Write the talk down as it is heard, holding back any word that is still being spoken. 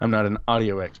I'm not an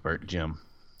audio expert, Jim.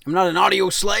 I'm not an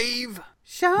audio slave.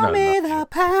 Show No, me not the you.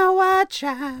 power,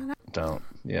 child. Don't.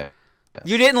 Yeah.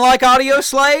 You didn't like Audio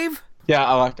Slave? Yeah,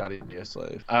 I liked Audio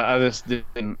Slave. I just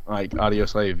didn't like Audio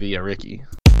Slave via Ricky.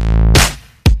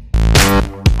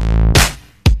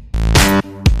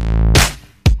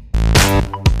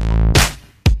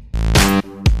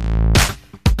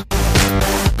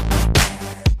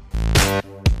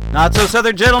 Not so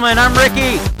Southern gentlemen. I'm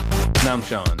Ricky. Now I'm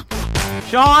Sean.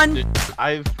 Sean. Dude,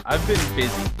 I've been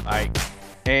busy, like,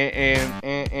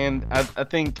 and I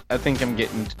think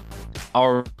I'm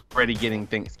already getting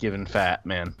Thanksgiving fat,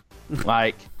 man.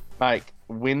 like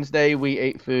Wednesday we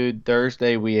ate food,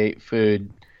 Thursday we ate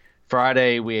food,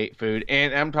 Friday we ate food,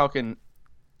 and I'm talking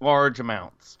large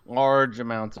amounts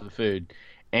of food.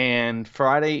 And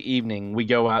Friday evening we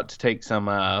go out to take some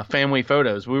family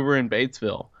photos. We were in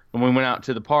Batesville and we went out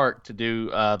to the park to do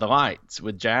the lights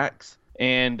with Jax.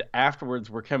 And afterwards,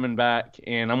 we're coming back,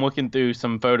 and I'm looking through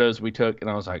some photos we took, and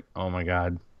I was like, oh, my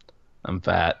God, I'm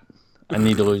fat. I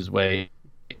need to lose weight.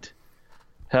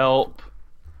 Help.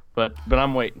 But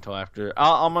I'm waiting until after.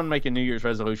 I'm going to make a New Year's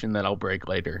resolution that I'll break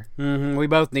later. Mm-hmm. We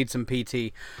both need some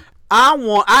PT.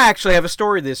 I actually have a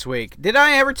story this week. Did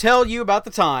I ever tell you about the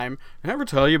time?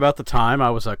 I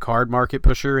was a card market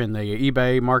pusher in the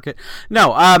eBay market?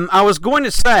 No, I was going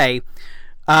to say...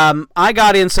 I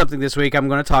got in something this week I'm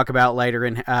going to talk about later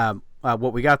in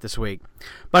what we got this week.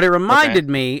 But it reminded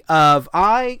me of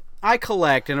I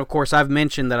collect, and of course I've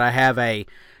mentioned that I have a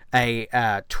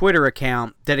Twitter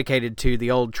account dedicated to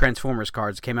the old Transformers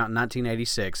cards. It came out in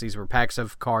 1986. These were packs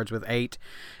of cards with eight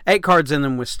cards in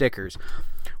them with stickers.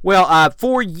 Well,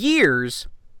 for years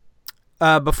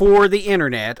before the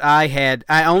internet, I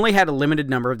only had a limited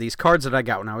number of these cards that I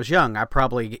got when I was young. I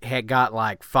probably had got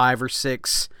like 5 or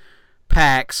 6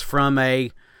 packs from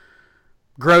a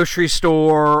grocery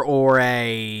store or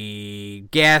a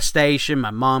gas station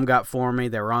my mom got for me.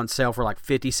 They were on sale for like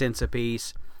 50 cents a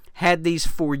piece. Had these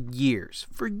for years.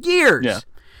 Yeah.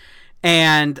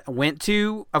 And went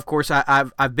to, of course,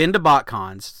 I've been to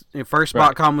BotCons. The first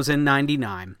right. BotCon was in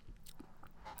 99.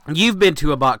 You've been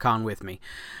to a BotCon with me.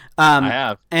 I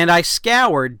have. And I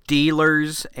scoured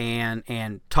dealers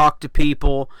and talked to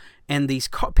people. And these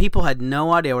people had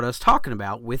no idea what I was talking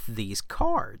about with these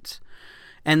cards.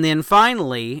 And then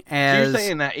finally, as... So you're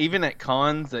saying that even at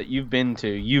cons that you've been to,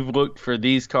 you've looked for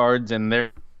these cards and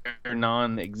they're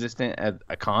non-existent at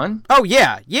a con? Oh,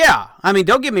 yeah. I mean,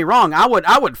 don't get me wrong. I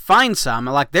would find some.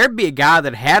 Like, there'd be a guy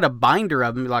that had a binder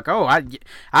of them. Like, oh, I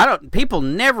don't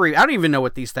even know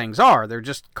what these things are. They're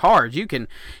just cards. You can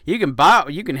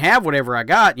have whatever I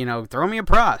got, throw me a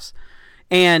price.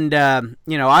 And,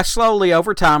 I slowly,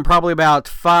 over time, probably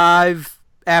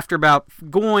after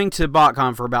going to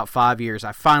BotCon for about 5 years,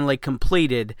 I finally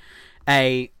completed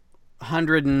a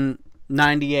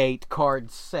 198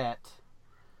 card set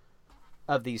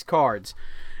of these cards.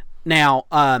 Now,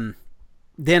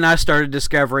 then I started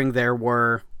discovering there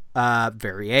were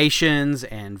variations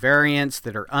and variants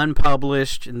that are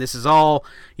unpublished, and this is all,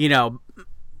 behind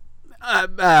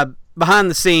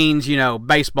the scenes,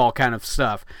 baseball kind of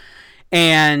stuff.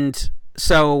 And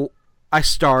so I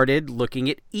started looking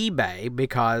at eBay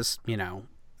because,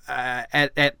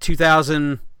 at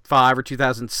 2005 or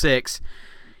 2006,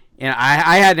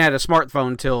 I hadn't had a smartphone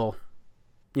until,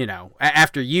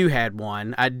 after you had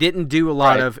one. I didn't do a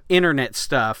lot of internet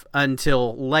stuff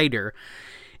until later.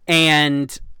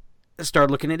 And I started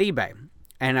looking at eBay.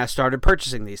 And I started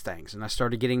purchasing these things. And I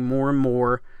started getting more and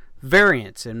more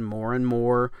variants and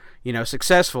more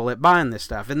successful at buying this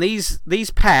stuff. And these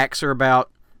packs were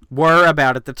about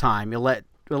at the time $11,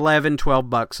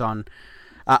 $12 on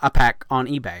a pack on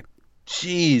eBay.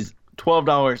 Jeez,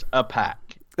 $12 a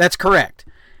pack. That's correct.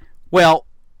 Well,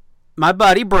 my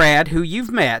buddy Brad, who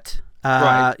you've met,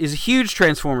 is a huge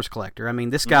Transformers collector. I mean,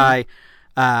 this guy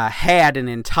had an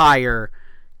entire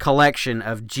collection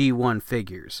of G1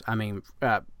 figures. I mean,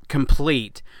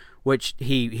 complete, which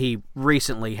he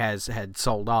recently had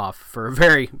sold off for a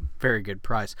very, very good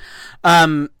price.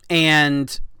 And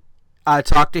I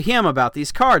talked to him about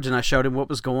these cards, and I showed him what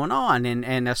was going on,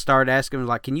 and I started asking him,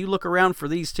 like, can you look around for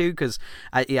these too? Because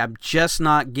I'm just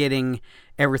not getting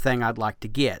everything I'd like to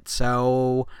get.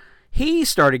 So he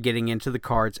started getting into the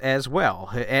cards as well.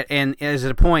 And as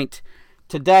a point,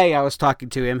 today I was talking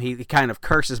to him, he kind of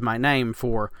curses my name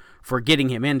for getting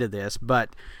him into this,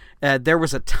 but... there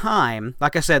was a time,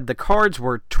 like I said, the cards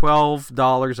were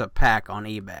 $12 a pack on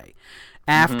eBay.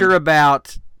 After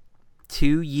about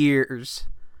 2 years,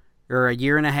 or a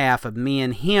year and a half of me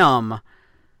and him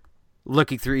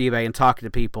looking through eBay and talking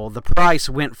to people, the price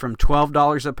went from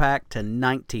 $12 a pack to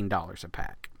 $19 a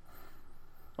pack.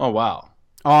 Oh, wow.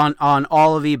 on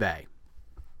all of eBay.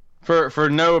 For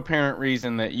no apparent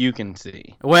reason that you can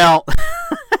see. Well,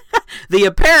 the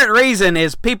apparent reason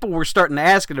is people were starting to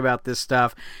ask about this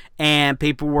stuff, and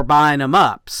people were buying them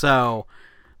up. So,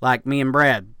 like me and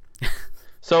Brad.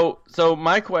 So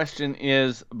my question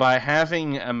is, by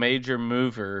having a major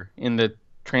mover in the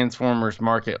Transformers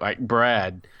market like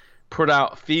Brad put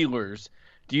out feelers,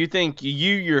 do you think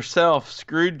you yourself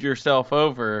screwed yourself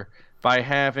over by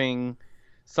having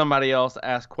somebody else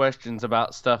ask questions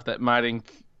about stuff that might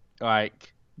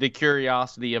like the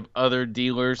curiosity of other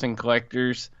dealers and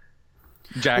collectors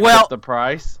jack up the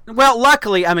price? Well,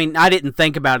 luckily, I mean, I didn't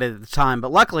think about it at the time,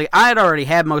 but luckily I had already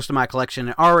had most of my collection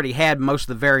and already had most of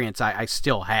the variants I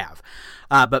still have.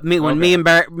 But when me and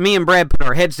Brad put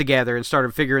our heads together and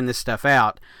started figuring this stuff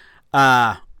out,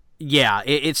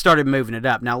 it started moving it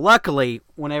up. Now, luckily,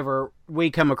 whenever we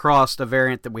come across a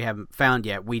variant that we haven't found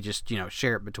yet, we just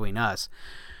share it between us.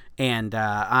 And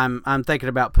I'm thinking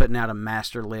about putting out a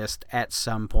master list at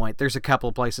some point. There's a couple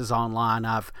of places online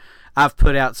I've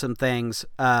put out some things,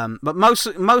 but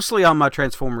mostly on my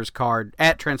Transformers card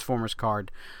 @Transformers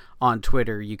Card on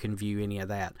Twitter. You can view any of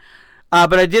that.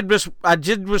 But I did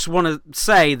just want to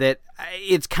say that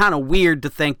it's kind of weird to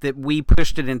think that we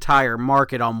pushed an entire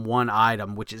market on one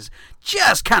item, which is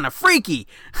just kind of freaky.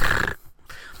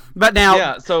 But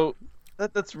now, so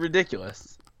that's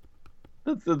ridiculous.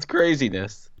 That's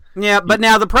craziness. Yeah, but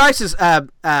now the prices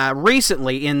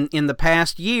recently in the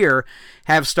past year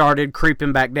have started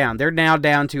creeping back down. They're now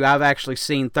down to, I've actually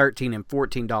seen $13 and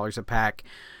 $14 a pack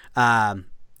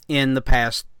in the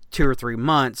past 2 or 3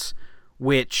 months,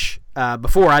 which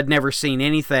before I'd never seen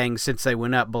anything since they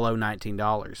went up below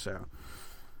 $19. So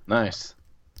nice.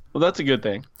 Well, that's a good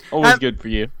thing. Always good for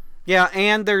you. Yeah,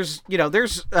 and there's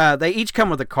they each come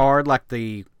with a card. Like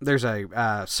there's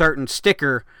a certain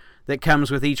sticker that comes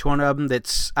with each one of them.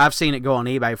 I've seen it go on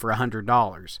eBay for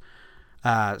 $100.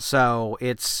 So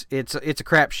it's a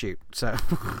crapshoot. So,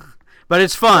 but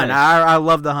it's fun. Nice. I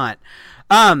love the hunt.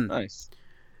 Nice.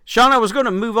 Sean, I was going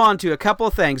to move on to a couple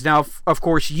of things. Now, of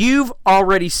course, you've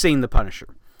already seen The Punisher.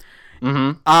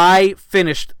 Mm-hmm. I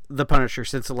finished The Punisher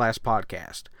since the last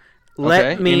podcast.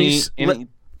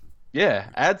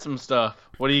 Add some stuff.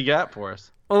 What do you got for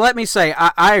us? Well, let me say,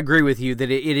 I agree with you that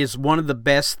it is one of the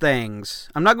best things.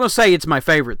 I'm not going to say it's my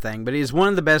favorite thing, but it is one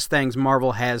of the best things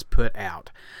Marvel has put out.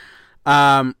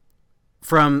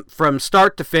 From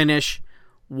start to finish,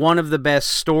 one of the best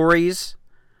stories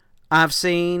I've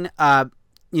seen.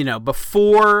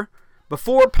 Before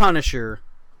Punisher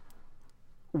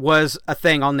was a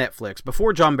thing on Netflix,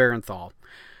 before John Barenthal,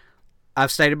 I've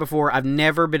stated before, I've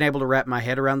never been able to wrap my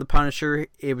head around the Punisher.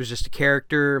 It was just a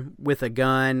character with a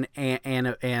gun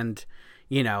and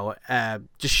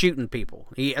just shooting people.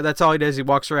 That's all he does. He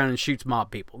walks around and shoots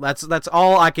mob people. That's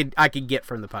all I could get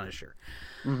from the Punisher.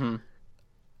 Mm-hmm.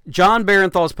 John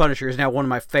Barenthal's Punisher is now one of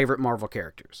my favorite Marvel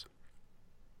characters.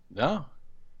 Oh,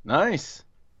 nice.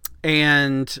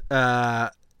 And I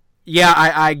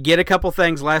get a couple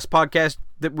things last podcast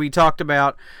that we talked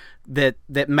about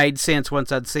that made sense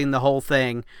once I'd seen the whole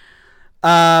thing.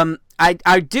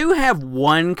 I do have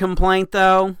one complaint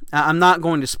though. I'm not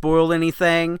going to spoil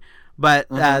anything, but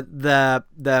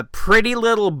the pretty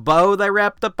little bow they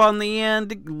wrapped up on the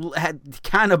end had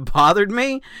kind of bothered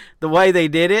me, the way they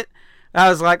did it. I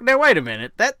was like, no, wait a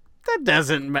minute, that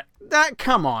doesn't.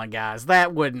 Come on, guys,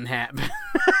 that wouldn't happen.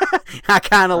 I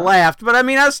kind of laughed, but I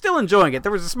mean, I was still enjoying it.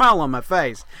 There was a smile on my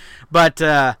face, but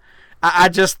I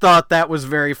just thought that was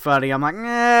very funny. I'm like,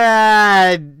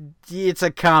 it's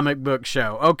a comic book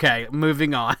show. Okay,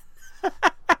 moving on.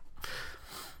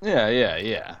 Yeah.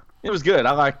 It was good.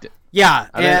 I liked it. Yeah,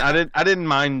 I didn't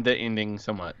mind the ending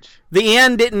so much. The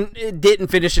end didn't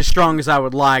finish as strong as I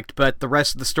would liked, but the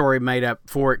rest of the story made up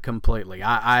for it completely.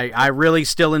 I really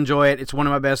still enjoy it. It's one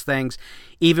of my best things,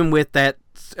 even with that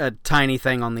tiny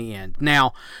thing on the end.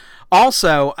 Now,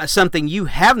 also something you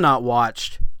have not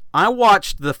watched. I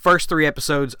watched the first 3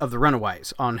 episodes of The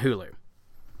Runaways on Hulu.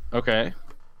 Okay.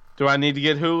 Do I need to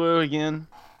get Hulu again?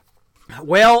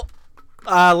 Well,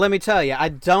 let me tell you, I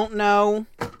don't know.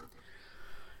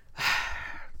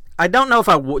 I don't know if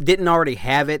I didn't already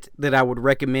have it that I would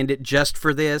recommend it just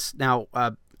for this. Now,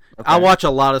 I watch a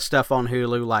lot of stuff on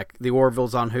Hulu, like The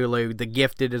Orville's on Hulu, The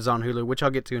Gifted is on Hulu, which I'll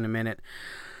get to in a minute.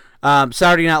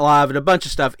 Saturday Night Live and a bunch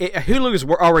of stuff. Hulu is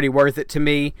already worth it to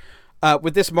me.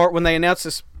 With this when they announced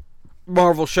this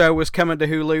Marvel show was coming to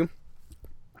Hulu,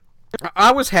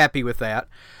 I was happy with that.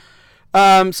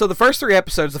 So the first 3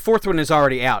 episodes, the 4th one is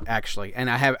already out actually, and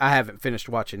I haven't finished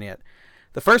watching it.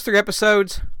 The first 3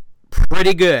 episodes,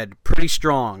 pretty good, pretty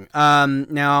strong.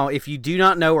 Now, if you do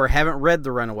not know or haven't read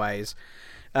The Runaways,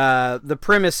 The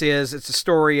premise is it's a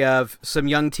story of some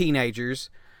young teenagers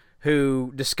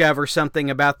who discover something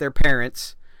about their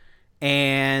parents,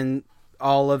 and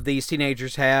all of these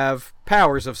teenagers have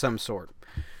powers of some sort.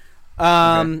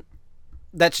 Okay.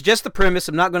 That's just the premise.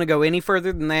 I'm not going to go any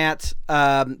further than that.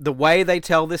 The way they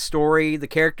tell this story, the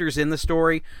characters in the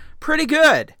story, pretty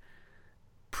good.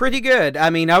 Pretty good. I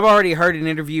mean, I've already heard an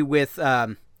interview with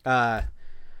the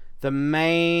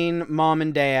main mom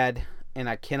and dad, and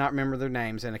I cannot remember their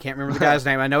names, and I can't remember the guy's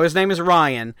name. I know his name is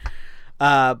Ryan,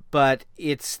 but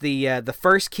it's the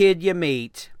first kid you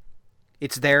meet.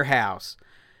 It's their house.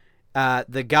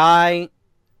 The guy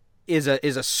is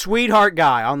a sweetheart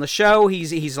guy. On the show,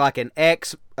 he's like an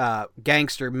ex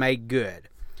gangster made good.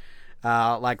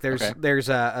 Like there's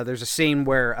a scene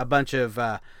where a bunch of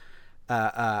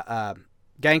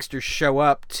gangsters show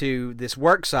up to this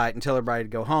work site and tell everybody to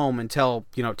go home and tell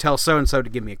so and so to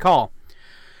give me a call,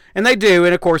 and they do.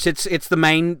 And of course, it's the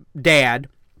main dad,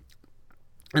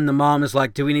 and the mom is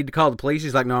like, "Do we need to call the police?"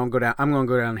 He's like, "No, I'm going to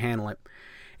go down and handle it."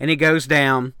 And he goes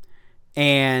down,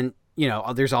 and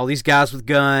there's all these guys with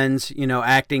guns,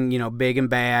 acting, big and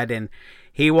bad. And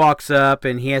he walks up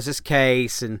and he has this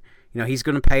case, and, he's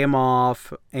going to pay him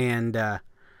off. And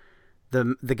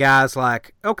the guy's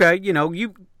like, okay,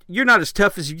 you're not as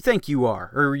tough as you think you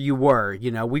are, or you were.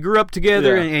 We grew up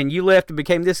together, and you left and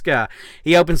became this guy.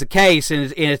 He opens the case,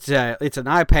 and it's an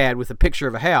iPad with a picture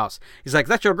of a house. He's like,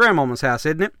 that's your grandmama's house,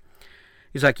 isn't it?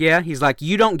 He's like, yeah. He's like,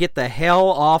 you don't get the hell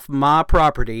off my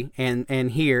property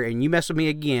and here, and you mess with me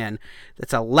again.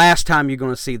 That's the last time you're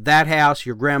going to see that house,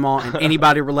 your grandma, and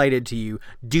anybody related to you.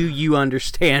 Do you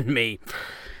understand me? I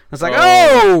was like,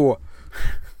 oh!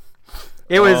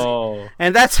 It was,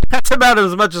 and that's about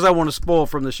as much as I want to spoil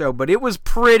from the show, but it was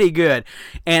pretty good.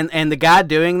 And the guy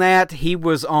doing that, he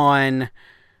was on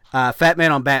Fat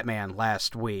Man on Batman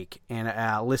last week, and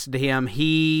I listened to him.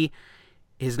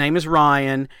 His name is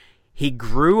Ryan. He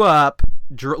grew up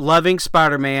loving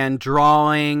Spider-Man,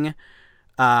 drawing,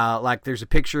 like there's a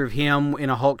picture of him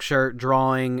in a Hulk shirt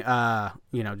drawing,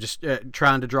 just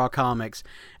trying to draw comics.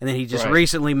 And then he just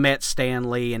recently met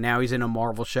Stan Lee, and now he's in a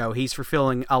Marvel show. He's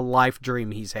fulfilling a life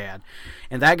dream he's had.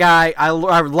 And that guy, I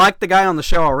liked the guy on the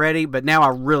show already, but now I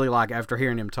really like it after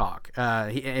hearing him talk.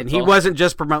 He wasn't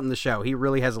just promoting the show. He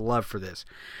really has a love for this.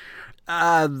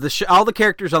 All the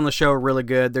characters on the show are really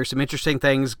good. There's some interesting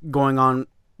things going on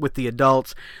with the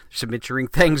adults. There's some interesting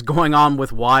things going on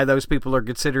with why those people are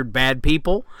considered bad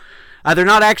people. They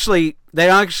don't actually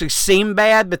seem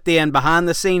bad, but then behind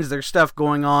the scenes there's stuff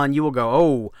going on. You will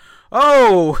go,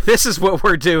 oh, this is what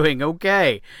we're doing.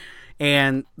 Okay.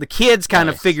 And the kids kind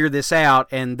of figure this out,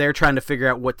 and they're trying to figure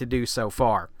out what to do so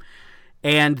far.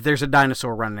 And there's a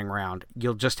dinosaur running around.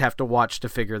 You'll just have to watch to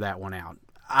figure that one out.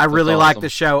 I really like the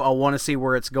show. I want to see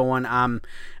where it's going. I'm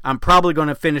probably going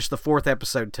to finish the 4th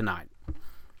episode tonight.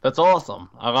 That's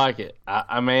awesome. I like it.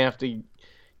 I may have to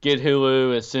get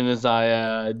Hulu as soon as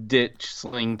I ditch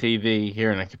Sling TV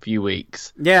here in a few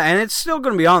weeks. Yeah, and it's still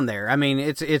going to be on there. I mean,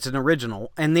 it's an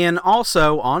original. And then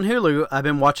also on Hulu, I've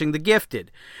been watching The Gifted.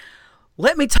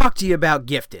 Let me talk to you about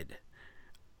Gifted.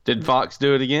 Did Fox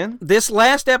do it again? This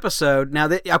last episode, now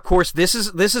that of course this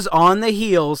is on the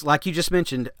heels, like you just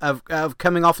mentioned, of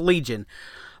coming off Legion.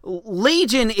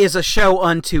 Legion is a show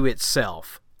unto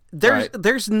itself.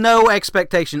 There's no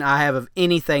expectation I have of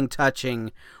anything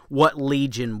touching what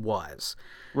Legion was.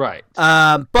 Right.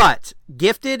 But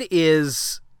Gifted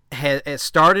has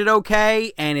started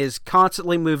okay and is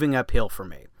constantly moving uphill for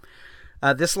me.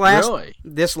 This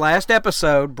last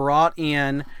episode brought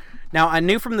in. Now I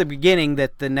knew from the beginning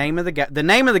that the name of the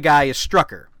guy is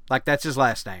Strucker. Like that's his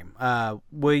last name. Not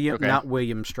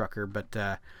William Strucker,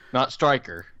 but not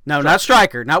Stryker. No, not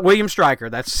Stryker. Not William Stryker.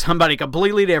 That's somebody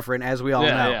completely different, as we all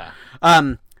know.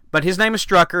 Yeah. But his name is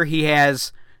Strucker. He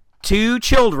has 2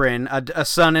 children, a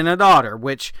son and a daughter.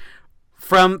 Which,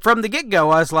 from the get-go,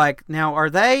 I was like, now are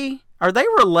they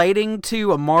relating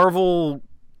to a Marvel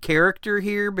character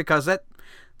here? Because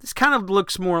this kind of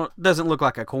doesn't look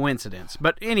like a coincidence.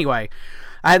 But anyway,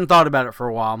 I hadn't thought about it for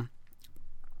a while.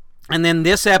 And then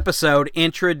this episode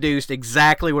introduced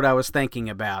exactly what I was thinking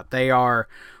about. They are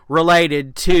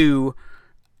related to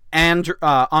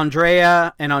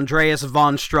Andrea and Andreas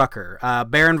von Strucker,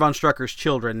 Baron von Strucker's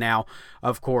children. Now,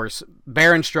 of course,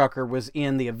 Baron Strucker was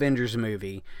in the Avengers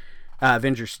movie,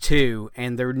 Avengers 2,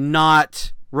 and they're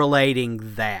not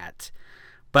relating that.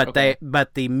 But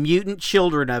the mutant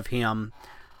children of him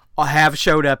have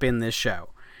showed up in this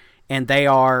show, and they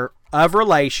are of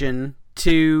relation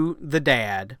to the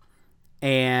dad.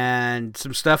 And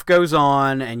some stuff goes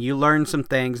on, and you learn some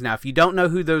things. Now, if you don't know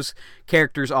who those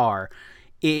characters are,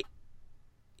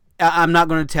 I'm not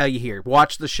going to tell you here.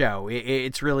 Watch the show.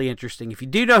 It's really interesting. If you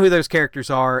do know who those characters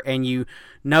are and you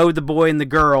know the boy and the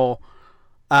girl,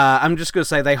 I'm just going to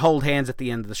say they hold hands at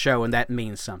the end of the show, and that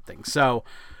means something. So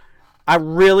I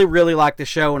really, really like the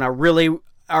show, and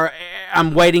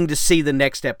I'm waiting to see the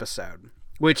next episode,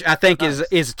 which I think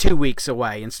is 2 weeks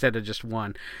away instead of just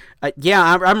one.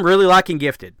 I'm really liking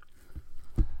Gifted.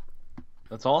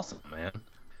 That's awesome, man.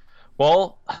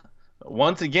 Well,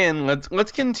 once again,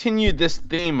 let's continue this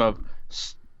theme of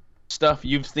stuff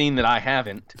you've seen that I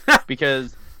haven't,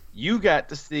 because you got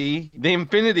to see the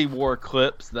Infinity War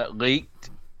clips that leaked,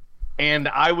 and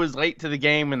I was late to the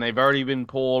game, and they've already been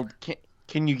pulled.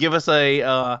 Can you give us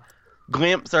a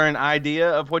glimpse or an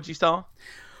idea of what you saw?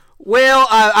 Well,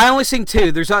 I only seen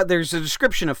 2. There's a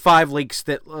description of 5 leaks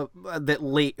that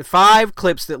leaked, 5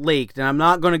 clips that leaked, and I'm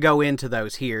not going to go into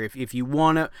those here. If you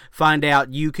want to find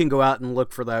out, you can go out and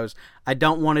look for those. I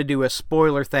don't want to do a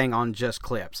spoiler thing on just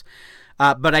clips.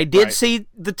 But I did see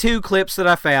the 2 clips that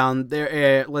I found.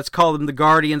 Let's call them the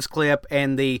Guardians clip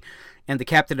and the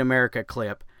Captain America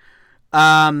clip.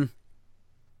 They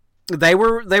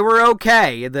were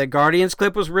okay. The Guardians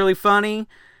clip was really funny.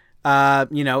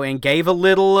 And gave a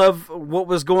little of what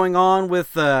was going on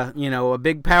with, a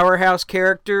big powerhouse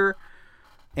character,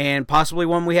 and possibly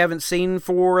one we haven't seen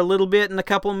for a little bit in a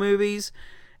couple movies.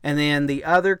 And then the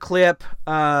other clip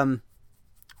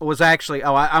was actually,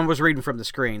 I was reading from the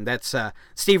screen. That's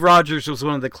Steve Rogers was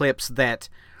one of the clips that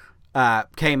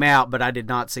came out, but I did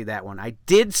not see that one. I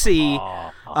did see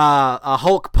a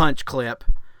Hulk punch clip,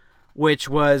 which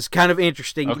was kind of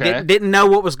interesting. Okay. Didn't know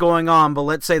what was going on, but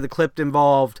let's say the clip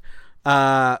involved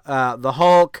the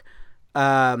Hulk,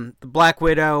 the Black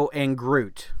Widow, and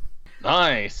Groot.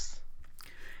 Nice.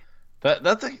 That's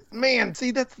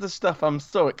that's the stuff I'm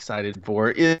so excited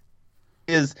for.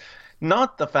 Is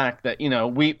not the fact that,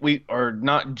 we are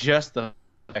not just the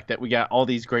fact that we got all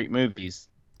these great movies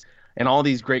and all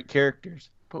these great characters,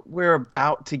 but we're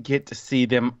about to get to see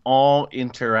them all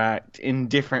interact in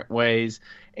different ways.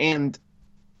 And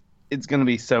it's going to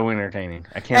be so entertaining.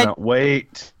 I cannot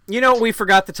wait. You know what we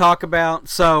forgot to talk about?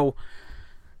 So,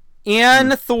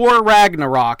 in Thor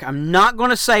Ragnarok, I'm not going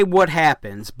to say what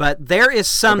happens, but there is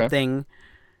something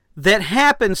that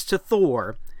happens to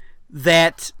Thor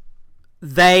that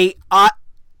they,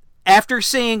 after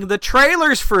seeing the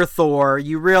trailers for Thor,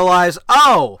 you realize,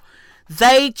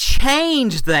 they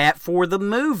changed that for the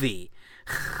movie.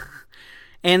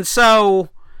 And so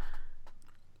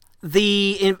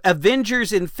the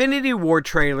Avengers Infinity War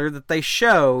trailer that they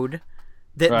showed,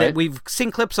 that we've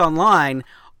seen clips online,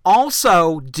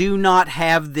 also do not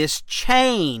have this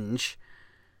change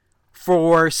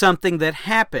for something that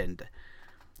happened.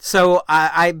 So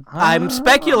I'm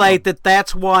speculate that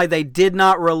that's why they did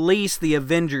not release the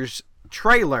Avengers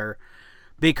trailer,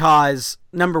 because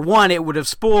number one, it would have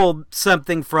spoiled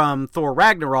something from Thor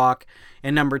Ragnarok,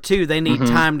 and number two, they need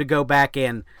time to go back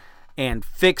and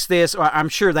fix this. Or I'm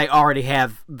sure they already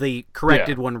have the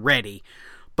corrected one ready,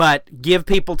 but give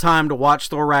people time to watch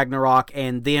Thor Ragnarok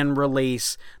and then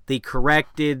release the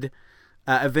corrected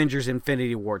Avengers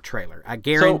Infinity War trailer. I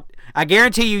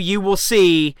guarantee you will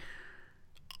see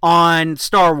on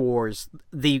Star Wars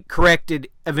the corrected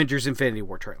Avengers Infinity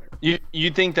War trailer.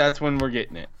 You think that's when we're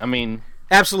getting it? I mean,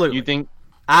 absolutely. You think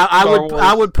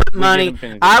I would put money.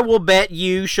 I will bet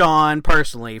you, Sean,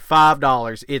 personally,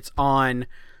 $5 it's on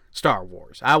Star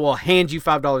Wars. I will hand you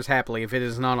 $5 happily if it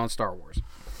is not on Star Wars.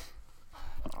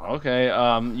 Okay,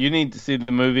 you need to see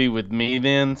the movie with me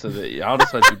then, so that I'll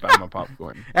just let you buy my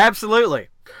popcorn. Absolutely.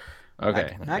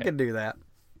 Okay. I can do that.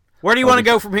 Where do you want to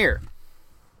go from here?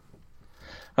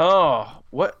 Oh,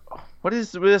 what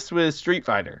is this with Street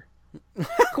Fighter?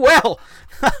 Well,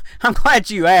 I'm glad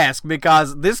you asked,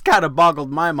 because this kind of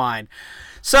boggled my mind.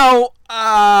 So,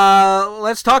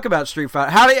 let's talk about Street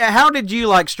Fighter. How did you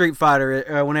like Street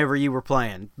Fighter whenever you were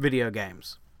playing video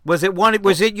games? Was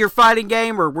it your fighting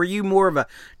game, or were you more of a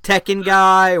Tekken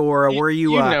guy, or were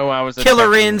you I was a Killer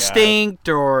Tekken Instinct,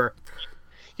 guy. Or?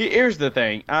 Here's the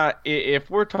thing. If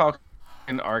we're talking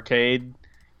arcade,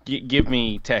 give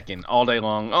me Tekken all day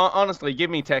long. Honestly,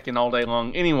 give me Tekken all day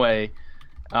long anyway.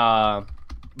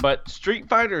 But Street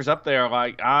Fighter's up there.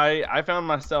 Like, I found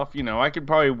myself, I could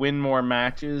probably win more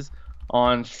matches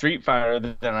on Street Fighter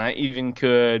than I even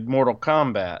could Mortal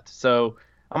Kombat. So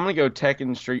I'm going to go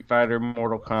Tekken, Street Fighter,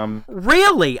 Mortal Kombat.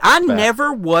 Really? I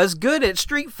never was good at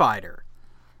Street Fighter.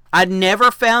 I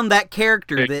never found that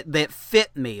character that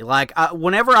fit me. Like,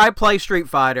 whenever I play Street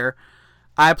Fighter,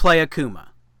 I play Akuma.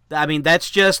 I mean, that's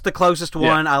just the closest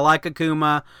one. I like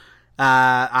Akuma.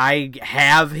 I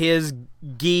have his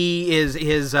gi,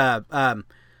 his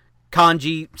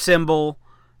kanji symbol.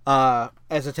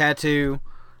 as a tattoo.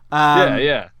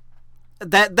 Yeah.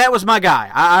 That was my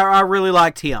guy. I really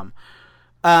liked him.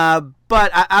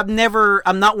 But I'm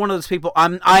not one of those people.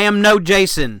 I am no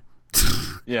Jason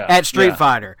at Street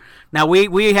Fighter. Now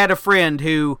we had a friend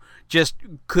who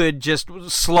could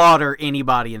slaughter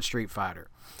anybody in Street Fighter.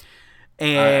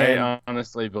 And I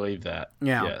honestly believe that.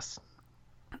 Yeah. Yes.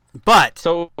 But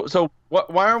so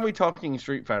why aren't we talking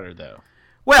Street Fighter though?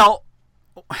 Well,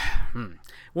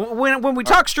 when we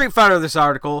talk Street Fighter this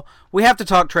article, we have to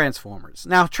talk Transformers.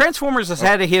 Now, Transformers has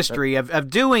had a history of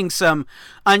doing some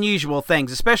unusual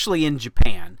things, especially in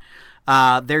Japan.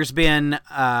 There's been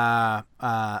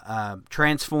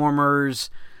Transformers,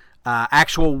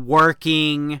 actual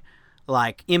working,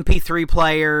 like MP3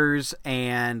 players,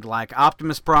 and like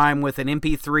Optimus Prime with an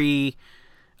MP3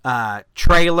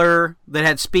 trailer that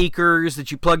had speakers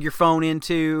that you plug your phone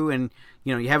into, and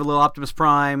you have a little Optimus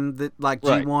Prime that like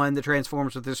G1 that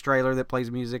transforms with this trailer that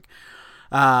plays music.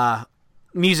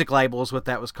 Music Label is what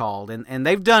that was called, and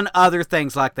they've done other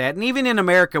things like that. And even in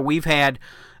America, we've had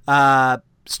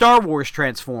Star Wars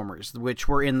Transformers, which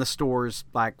were in the stores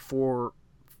like 4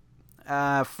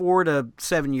 to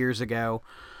 7 years ago.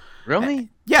 Really?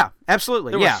 Yeah,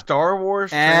 absolutely. There were Star Wars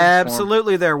Transformers?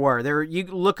 Absolutely, there were. You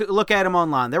look at them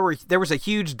online. There was a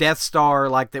huge Death Star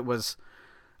like that was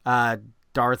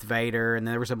Darth Vader, and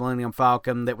there was a Millennium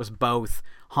Falcon that was both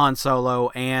Han Solo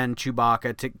and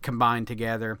Chewbacca combined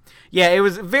together. Yeah, it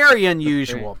was very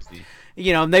unusual.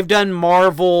 And they've done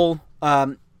Marvel.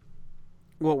 What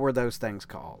were those things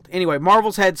called? Anyway,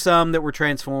 Marvel's had some that were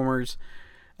Transformers.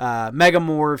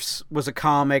 Megamorphs was a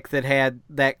comic that had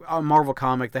that Marvel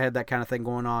comic that had that kind of thing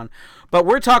going on. But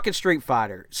we're talking Street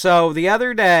Fighter. So the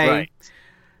other day,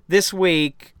 this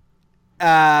week,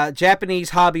 Japanese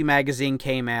Hobby Magazine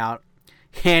came out,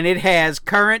 and it has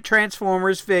current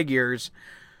Transformers figures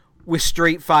with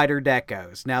Street Fighter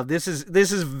decos. Now this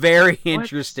is very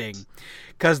interesting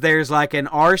because there's like an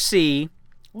RC.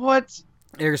 What?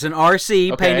 There's an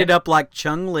RC painted up like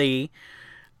Chun-Li.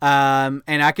 And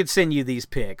I could send you these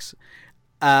pics.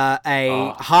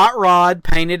 Hot Rod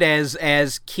painted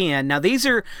as Ken. Now these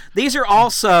are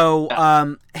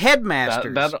also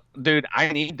headmasters. Dude, I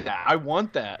need that. I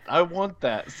want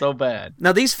that so bad.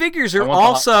 Now these figures are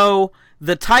also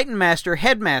the Titan Master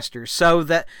headmasters, so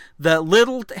that the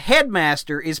little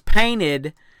headmaster is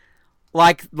painted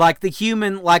like the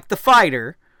human, like the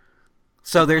fighter.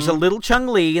 So there's a little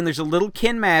Chun-Li and there's a little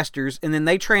Ken Masters, and then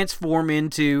they transform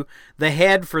into the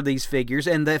head for these figures,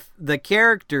 and the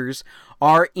characters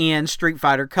are in Street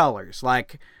Fighter colors,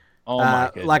 like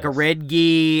like a red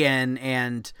gi,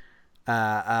 and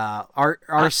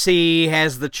RC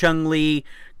has the Chun-Li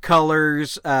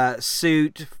colors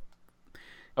suit.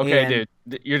 Okay, dude,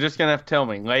 you're just gonna have to tell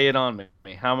me, lay it on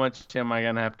me. How much am I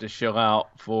gonna have to shell out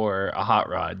for a Hot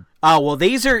Rod? Oh well,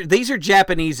 these are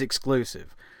Japanese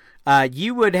exclusive.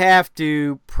 You would have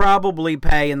to probably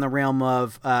pay in the realm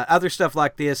of other stuff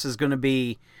like this is going to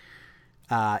be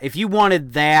if you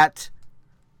wanted that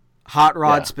Hot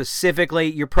Rod specifically,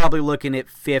 you're probably looking at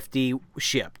 $50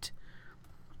 shipped.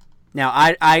 Now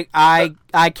I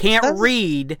can't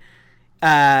read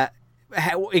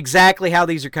exactly how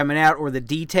these are coming out or the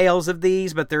details of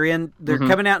these, but they're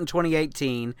coming out in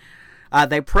 2018.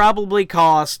 They probably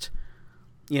cost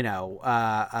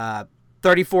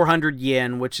 3,400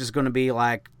 yen, which is going to be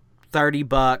like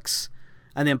 $30,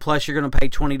 and then plus you're going to pay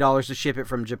 $20 to ship it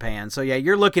from Japan. So yeah,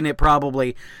 you're looking at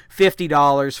probably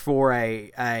 $50 for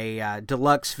a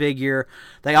deluxe figure.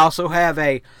 They also have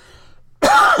they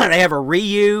have a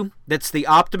Ryu that's the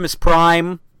Optimus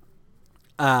Prime,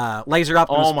 laser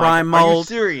Optimus Prime mold. Are you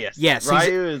serious? Yes,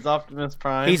 Ryu is Optimus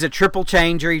Prime. He's a triple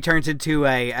changer. He turns into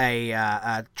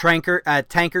a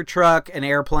tanker truck, an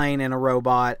airplane, and a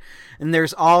robot. And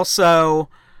there's also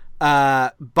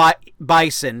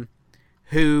Bison,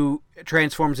 who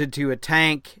transforms into a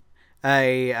tank,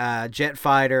 a jet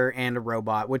fighter, and a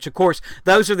robot. Which, of course,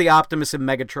 those are the Optimus and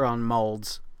Megatron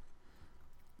molds.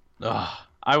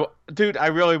 Dude, I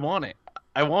really want it.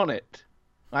 I want it.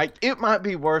 Like, it might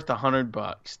be worth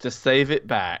 $100 to save it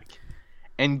back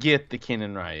and get the Ken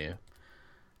and Ryu.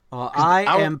 Well,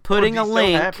 I am putting a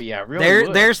link. So happy. I really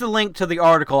would. There's the link to the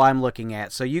article I'm looking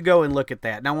at. So you go and look at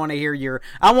that. And I want to hear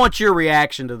I want your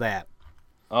reaction to that.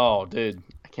 Oh, dude,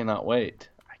 I cannot wait.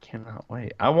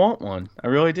 I want one. I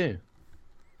really do.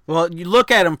 Well, you look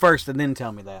at them first and then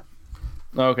tell me that.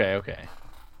 Okay.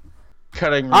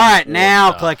 Cutting. All right,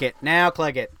 now click it.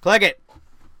 Click it.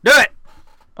 Do it.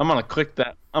 I'm gonna click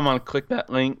that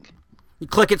link. You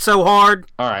click it so hard.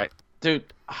 All right, dude.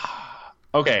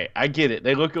 Okay, I get it.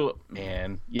 They look,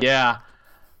 man. Yeah.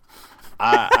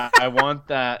 I want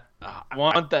that. I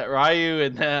want that Ryu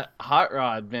and that Hot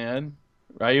Rod, man.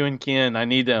 Ryu and Ken, I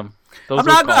need them. I'm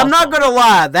not gonna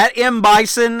lie. That M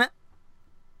Bison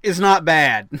is not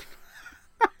bad.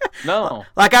 No,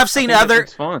 like I've seen other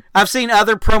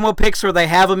promo pics where they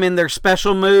have them in their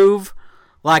special move,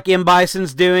 like M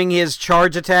Bison's doing his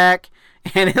charge attack,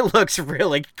 and it looks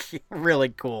really, really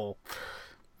cool.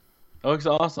 It looks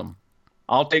awesome.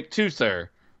 I'll take 2, sir.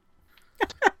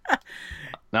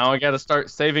 Now I got to start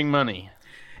saving money.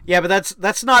 Yeah, but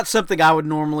that's not something I would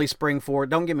normally spring for.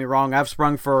 Don't get me wrong. I've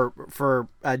sprung for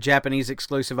Japanese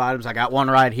exclusive items. I got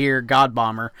one right here, God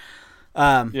Bomber.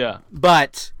 Yeah,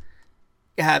 but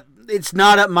it's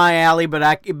not up my alley.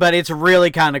 But it's really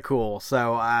kind of cool.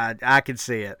 So I could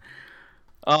see it.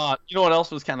 You know what else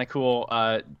was kind of cool?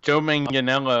 Joe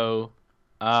Manganiello,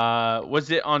 was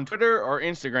it on Twitter or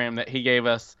Instagram that he gave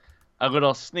us a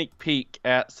little sneak peek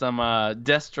at some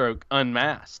Deathstroke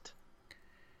Unmasked?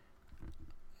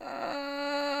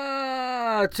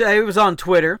 It was on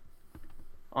Twitter.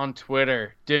 On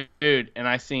Twitter, dude, and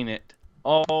I seen it.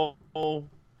 Oh,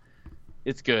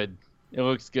 it's good. It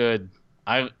looks good.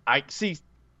 I see,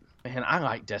 man. I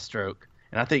like Deathstroke,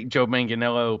 and I think Joe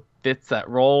Manganiello fits that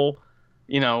role.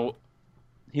 You know,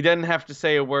 he doesn't have to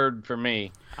say a word for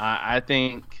me. I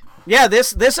think. Yeah,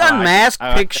 this unmasked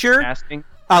picture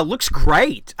looks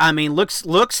great. I mean,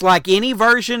 looks like any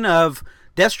version of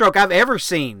Deathstroke I've ever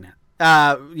seen.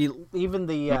 Even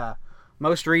the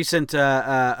most recent,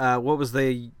 what was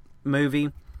the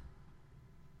movie?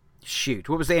 Shoot,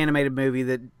 what was the animated movie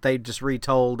that they just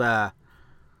retold the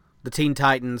Teen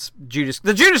Titans?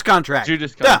 The Judas Contract.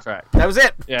 Judas Contract. Yeah, that was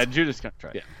it. Yeah, Judas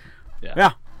Contract.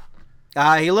 Yeah.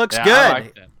 He looks good. I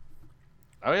liked it.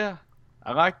 Oh yeah,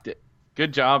 I liked it.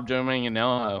 Good job, Joe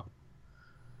Manganiello.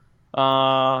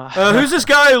 Who's this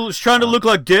guy who's trying to look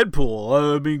like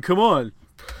Deadpool? I mean, come on.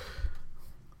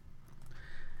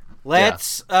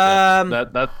 Let's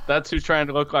that's who's trying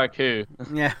to look like who.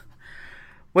 Yeah.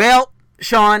 Well,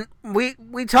 Sean, we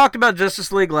talked about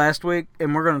Justice League last week,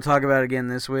 and we're going to talk about it again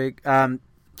this week.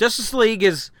 Justice League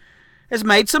has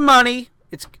made some money.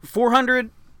 It's $481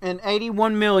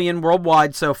 million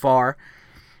worldwide so far.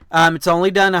 It's only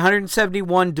done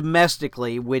 171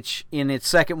 domestically, which in its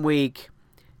second week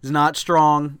is not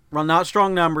strong. Well, not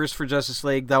strong numbers for Justice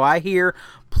League, though I hear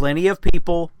plenty of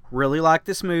people really like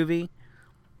this movie.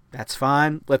 That's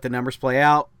fine. Let the numbers play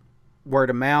out. Word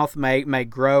of mouth may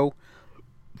grow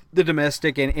the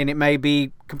domestic, and it may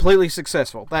be completely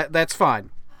successful. That's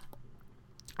fine.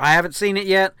 I haven't seen it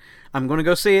yet. I'm going to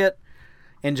go see it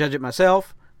and judge it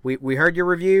myself. We heard your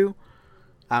review.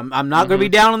 I'm not going to be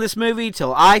down on this movie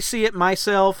till I see it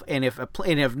myself, and if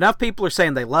enough people are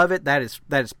saying they love it, that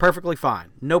is perfectly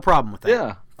fine. No problem with that.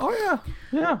 Yeah. Oh yeah.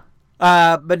 Yeah.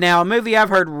 But now a movie I've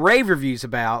heard rave reviews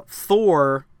about,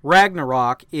 Thor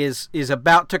Ragnarok, is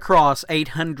about to cross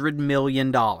 $800 million.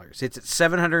 It's at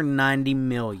 $790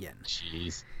 million.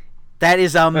 Jeez. That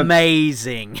is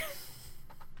amazing.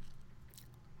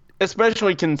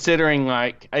 Especially considering,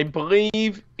 like, I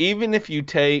believe even if you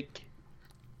take,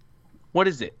 what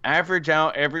is it, average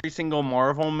out every single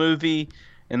Marvel movie,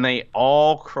 and they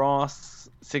all cross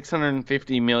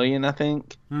 650 million, I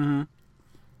think. Mm-hmm.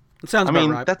 It sounds about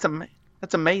right. That's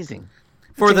amazing.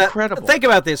 Incredible. Think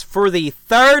about this. For the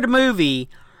third movie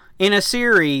in a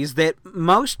series that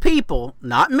most people,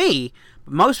 not me,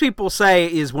 but most people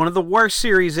say is one of the worst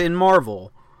series in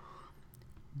Marvel,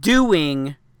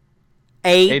 doing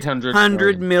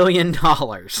 $800 million.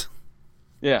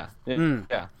 Yeah.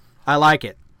 Yeah. I like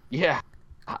it. Yeah.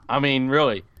 I mean,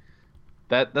 really.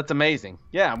 That's amazing.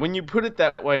 Yeah, when you put it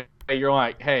that way, you're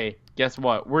like, hey, guess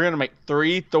what? We're going to make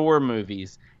 3 Thor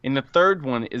movies, and the third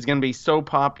one is going to be so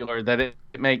popular that it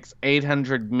makes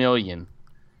 $800 million.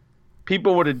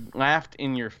 People would have laughed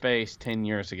in your face 10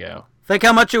 years ago. Think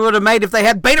how much it would have made if they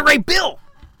had Beta Ray Bill.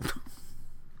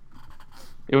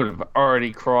 It would have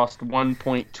already crossed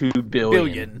 $1.2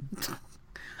 billion.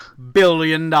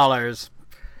 Billion dollars.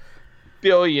 $1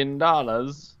 billion.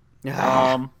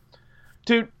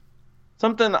 Dude,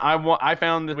 something I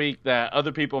found this week that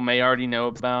other people may already know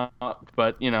about,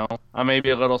 but, you know, I may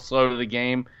be a little slow to the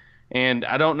game, and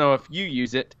I don't know if you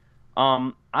use it.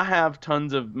 I have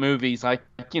tons of movies, like,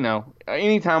 you know,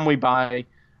 anytime we buy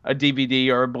a DVD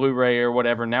or a Blu-ray or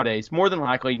whatever nowadays, more than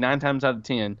likely, 9 times out of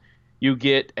 10, you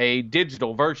get a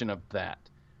digital version of that.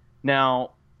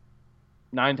 Now,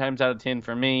 9 times out of 10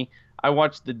 for me, I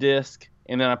watch the disc,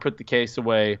 and then I put the case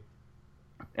away,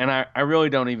 and I really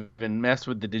don't even mess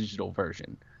with the digital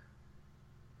version.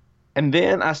 And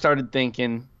then I started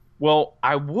thinking, well,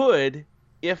 I would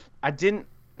if I didn't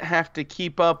have to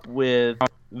keep up with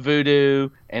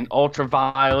Vudu and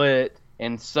Ultraviolet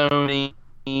and Sony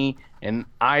and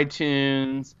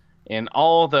iTunes and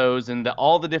all those and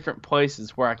all the different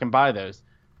places where I can buy those.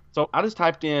 So I just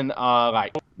typed in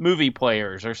like movie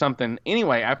players or something.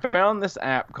 Anyway, I found this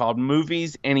app called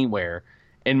Movies Anywhere.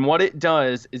 And what it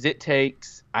does is it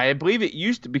takes, I believe it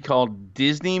used to be called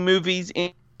Disney Movies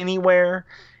Anywhere.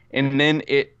 And then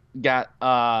it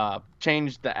got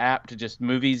changed the app to just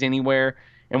Movies Anywhere.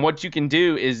 And what you can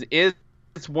do is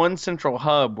it's one central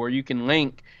hub where you can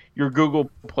link your Google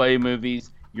Play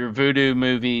movies, your Vudu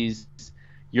movies,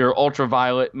 your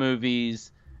Ultraviolet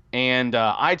movies, and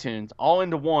iTunes all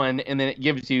into one, and then it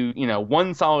gives you,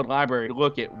 one solid library to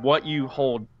look at what you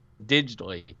hold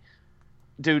digitally.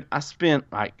 Dude, I spent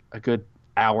like a good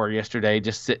hour yesterday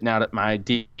just sitting out at my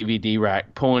DVD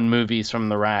rack, pulling movies from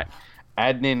the rack,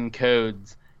 adding in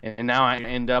codes, and now I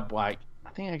end up like, I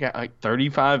think I got like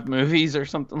 35 movies or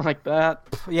something like that.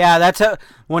 Yeah,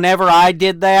 whenever I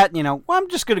did that, I'm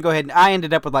just going to go ahead and I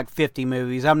ended up with like 50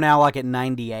 movies. I'm now like at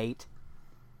 98.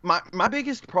 My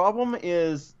biggest problem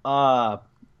is none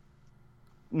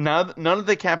of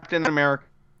the Captain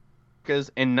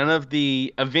Americas and none of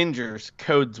the Avengers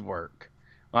codes work.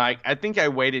 Like, I think I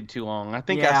waited too long. I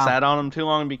think I sat on them too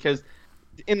long because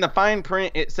in the fine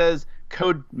print it says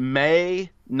code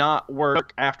may not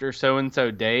work after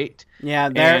so-and-so date. Yeah,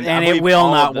 and it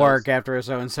will not work after a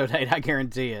so-and-so date. I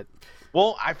guarantee it.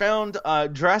 Well, I found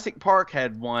Jurassic Park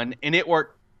had one, and it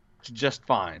worked just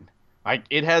fine. Like,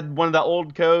 it had one of the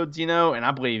old codes, and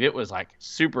I believe it was, like,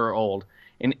 super old.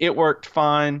 And it worked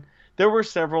fine. There were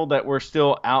several that were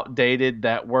still outdated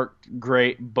that worked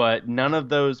great, but none of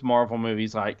those Marvel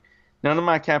movies, like, none of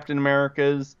my Captain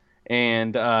Americas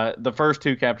and the first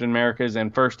two Captain Americas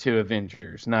and first two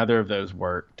Avengers, neither of those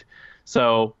worked.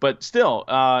 So, but still,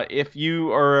 if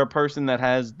you are a person that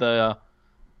has the,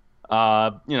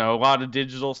 a lot of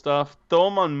digital stuff, throw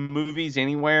them on Movies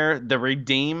Anywhere. The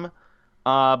redeem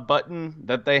button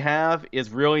that they have is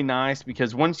really nice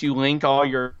because once you link all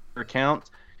your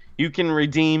accounts, you can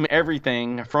redeem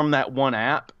everything from that one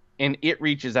app, and it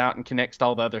reaches out and connects to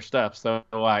all the other stuff. So,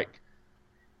 like,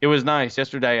 it was nice.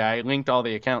 Yesterday, I linked all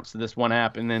the accounts to this one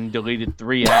app and then deleted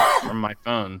 3 apps from my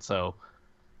phone. So,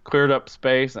 cleared up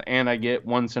space, and I get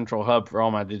one central hub for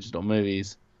all my digital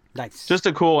movies. Nice. Just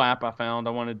a cool app I found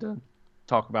I wanted to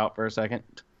talk about for a second.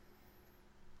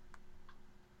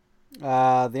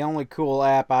 The only cool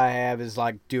app I have is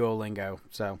like Duolingo.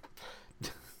 So,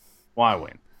 Why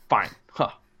win? Fine.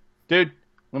 Huh. Dude,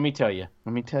 let me tell you.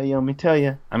 I'm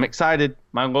excited.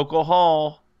 My local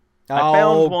hall. I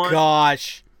found one.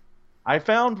 Gosh. I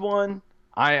found one.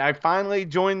 I finally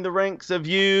joined the ranks of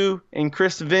you and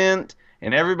Chris Vent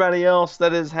and everybody else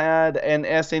that has had an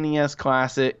SNES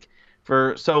Classic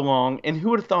for so long. And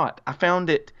who would have thought? I found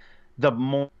it the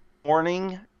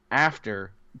morning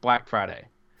after Black Friday.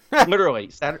 Literally,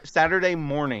 Saturday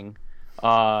morning,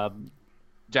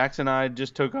 Jackson and I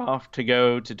just took off to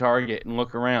go to Target and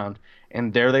look around.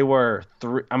 And there they were.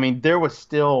 There was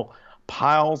still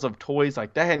piles of toys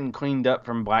like that hadn't cleaned up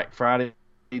from Black Friday.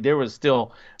 There was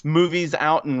still movies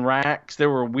out in racks. There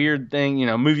were weird things,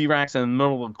 movie racks in the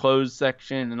middle of the clothes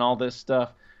section and all this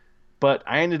stuff. But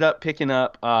I ended up picking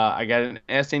up, I got an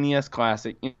SNES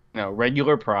Classic,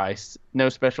 regular price, no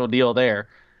special deal there.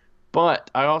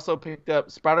 But I also picked up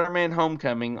Spider-Man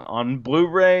Homecoming on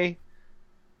Blu-ray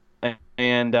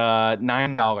and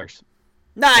 $9.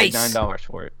 Nice. $9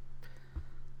 for it.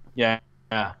 Yeah.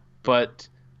 But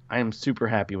I am super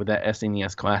happy with that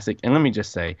SNES Classic. And let me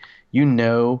just say,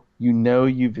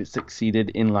 you've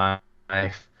succeeded in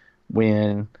life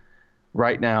when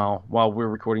right now, while we're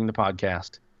recording the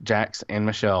podcast, Jax and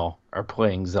Michelle are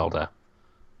playing Zelda.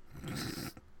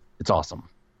 It's awesome.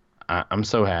 I'm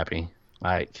so happy.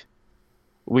 Like,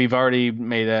 we've already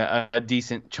made a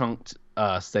decent chunked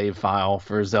save file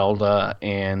for Zelda,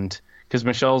 and because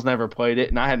Michelle's never played it,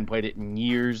 and I hadn't played it in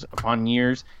years upon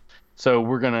years. So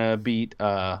we're going to beat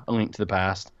A Link to the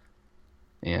Past.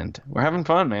 And we're having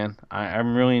fun, man.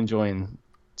 I'm really enjoying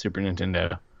Super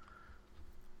Nintendo.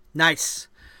 Nice.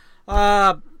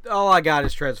 All I got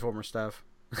is Transformer stuff.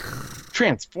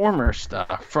 Transformer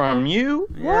stuff from you?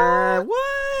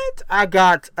 What? I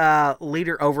got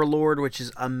Leader Overlord, which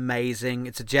is amazing.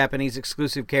 It's a Japanese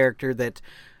exclusive character that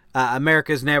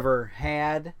America's never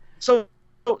had. So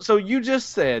you just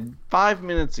said 5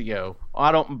 minutes ago,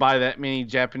 I don't buy that many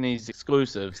Japanese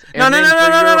exclusives. No.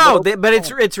 But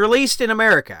it's released in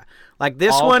America. Like,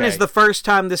 this one is the first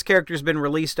time this character's been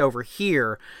released over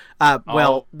here.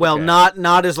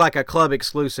 Not as like a club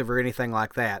exclusive or anything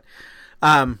like that.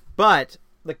 But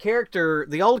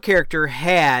the old character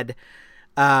had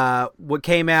what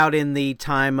came out in the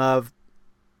time of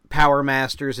Power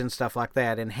Masters and stuff like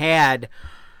that, and had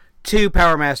 2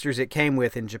 Power Masters it came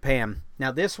with in Japan.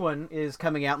 Now this one is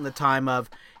coming out in the time of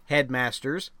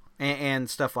Headmasters and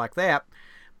stuff like that,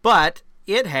 but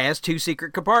it has 2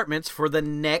 secret compartments for the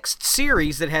next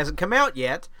series that hasn't come out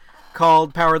yet,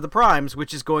 called Power of the Primes,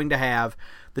 which is going to have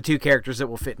the 2 characters that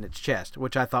will fit in its chest,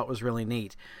 which I thought was really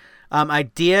neat. I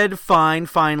did find,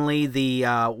 finally, the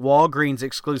Walgreens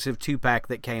exclusive 2-pack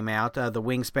that came out, the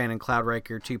Wingspan and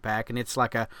Cloudraker 2-pack, and it's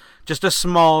like just a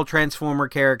small Transformer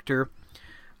character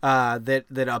that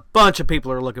a bunch of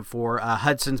people are looking for.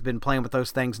 Hudson's been playing with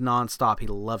those things nonstop. He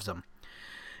loves them.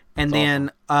 And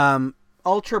then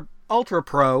Ultra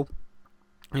Pro,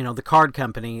 the card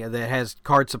company that has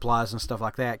card supplies and stuff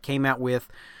like that, came out with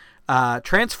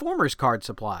Transformers card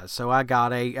supplies. So I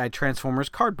got a Transformers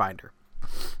card binder.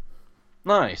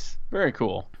 Nice. Very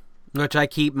cool. Which I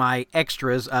keep my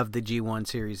extras of the G1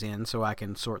 series in, so I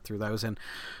can sort through those and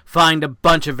find a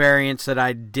bunch of variants that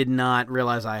I did not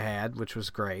realize I had, which was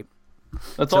great.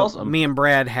 That's awesome. Me and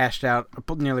Brad hashed out,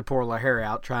 nearly pulled our hair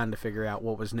out, trying to figure out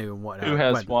what was new and what who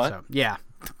has wasn't. what. So, yeah.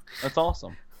 That's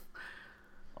awesome.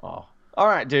 Oh. All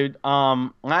right, dude.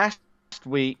 Last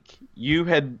week you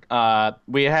had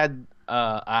we had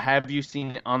I have you seen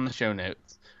it on the show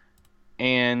notes,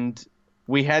 and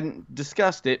we hadn't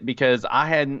discussed it because I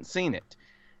hadn't seen it,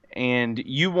 and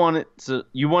you wanted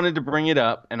to bring it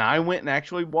up, and I went and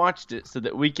actually watched it so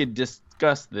that we could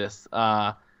discuss this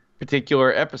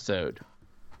particular episode.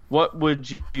 What would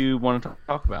you want to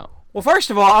talk about? Well, first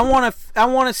of all, I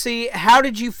want to see, how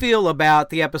did you feel about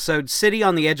the episode City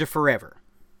on the Edge of Forever?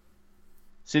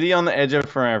 City on the Edge of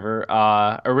Forever,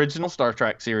 original Star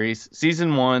Trek series,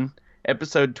 season 1,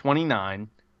 episode 29.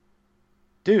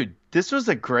 Dude, this was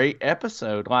a great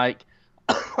episode. Like,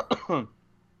 now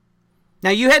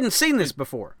you hadn't seen this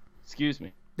before. Excuse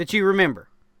me. That you remember?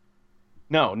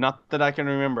 No, not that I can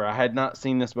remember. I had not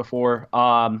seen this before.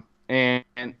 And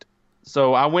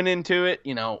so I went into it,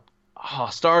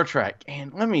 Star Trek.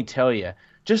 And let me tell you,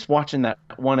 just watching that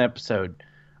one episode,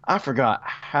 I forgot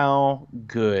how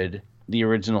good the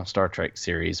original Star Trek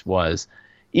series was.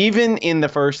 Even in the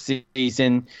first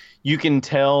season, you can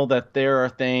tell that there are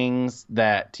things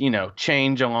that,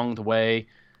 change along the way.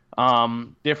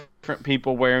 Different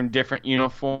people wearing different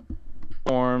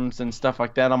uniforms and stuff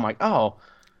like that. I'm like, oh,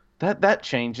 that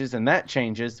changes and that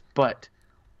changes. But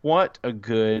what a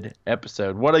good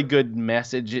episode. What a good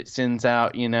message it sends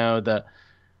out.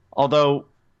 Although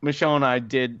Michelle and I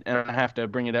did, and I have to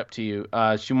bring it up to you,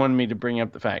 she wanted me to bring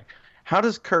up the fact, how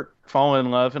does Kirk fall in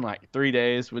love in like 3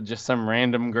 days with just some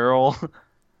random girl?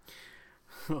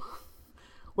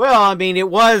 Well, I mean, it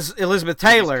was Elizabeth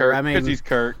Taylor. Because he's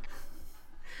Kirk.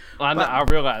 I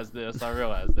realize this.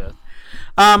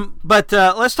 But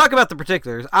let's talk about the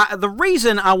particulars. The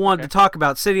reason I wanted to talk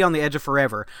about City on the Edge of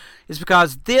Forever is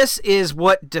because this is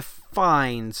what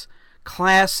defines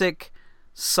classic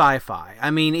sci-fi.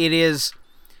 I mean, it is,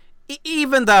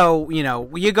 even though,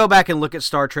 you go back and look at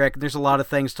Star Trek, and there's a lot of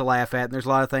things to laugh at, and there's a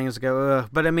lot of things to go, ugh.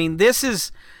 But I mean,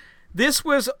 this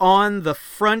was on the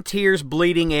frontier's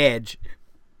bleeding edge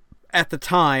at the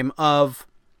time of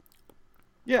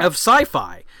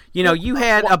sci-fi. You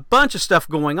had a bunch of stuff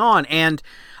going on, and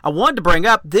I wanted to bring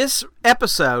up this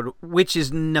episode, which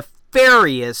is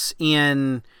nefarious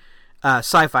in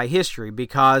sci-fi history,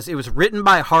 because it was written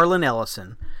by Harlan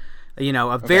Ellison,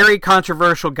 a very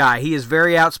controversial guy. He is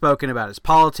very outspoken about his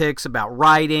politics, about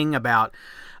writing, about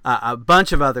a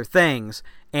bunch of other things,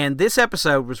 and this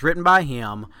episode was written by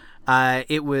him.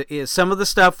 Some of the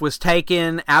stuff was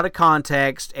taken out of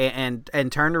context and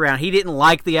turned around. He didn't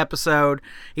like the episode.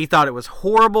 He thought it was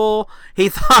horrible. He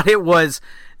thought it was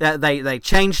they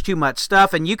changed too much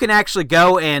stuff. And you can actually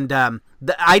go and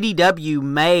the IDW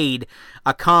made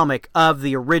a comic of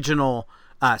the original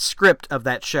script of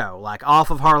that show, like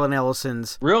off of Harlan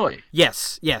Ellison's. Really?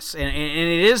 Yes, and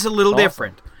it is a little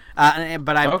different.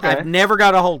 But I've never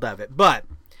got a hold of it. But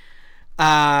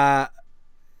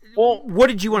well, what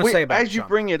did you want to say about it, as you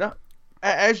bring it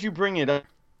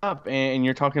up, and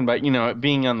you're talking about, it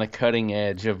being on the cutting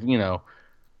edge of, the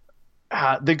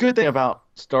good thing about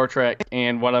Star Trek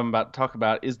and what I'm about to talk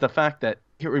about is the fact that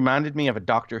it reminded me of a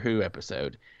Doctor Who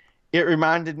episode. It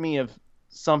reminded me of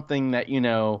something that,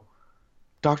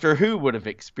 Doctor Who would have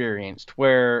experienced,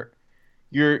 where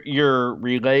you're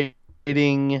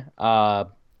relating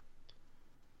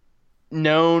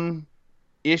known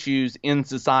issues in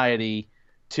society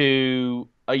to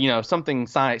something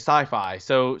sci-fi.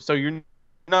 So you're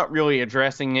not really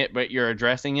addressing it, but you're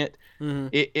addressing it. Mm-hmm.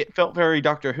 It felt very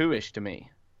Doctor Who-ish to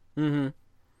me. Mm-hmm.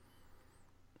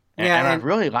 And I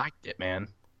really liked it, man.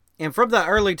 And from the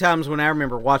early times when I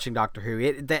remember watching Doctor Who,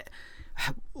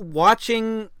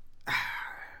 watching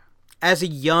as a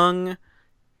young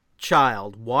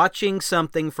child, watching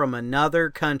something from another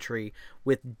country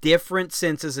with different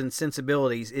senses and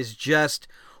sensibilities is just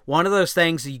one of those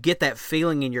things that you get that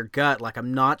feeling in your gut, like,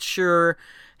 I'm not sure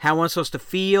how I'm supposed to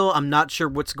feel, I'm not sure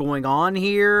what's going on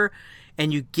here,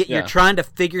 and you're trying to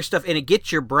figure stuff, and it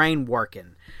gets your brain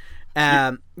working.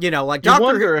 Like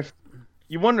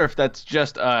you wonder if that's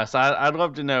just us. I'd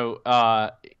love to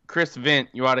know. Chris Vint,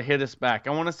 you ought to hit us back.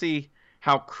 I want to see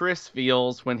how Chris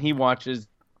feels when he watches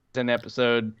an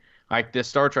episode like this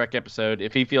Star Trek episode,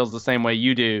 if he feels the same way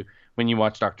you do when you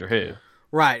watch Doctor Who.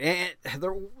 Right. And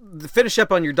to finish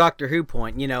up on your Doctor Who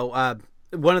point,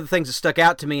 one of the things that stuck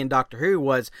out to me in Doctor Who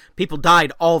was people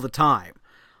died all the time.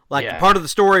 Like, part of the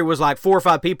story was like 4 or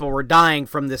 5 people were dying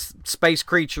from this space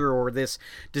creature or this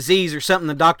disease or something.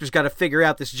 The doctor's got to figure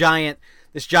out this giant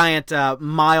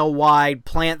mile-wide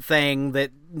plant thing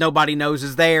that nobody knows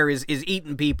is there is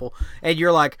eating people. And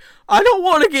you're like, I don't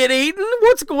want to get eaten.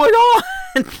 What's going on?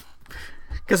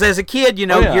 Because as a kid,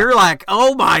 you're like,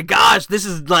 oh my gosh, this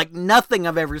is like nothing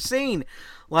I've ever seen.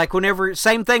 Like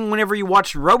same thing whenever you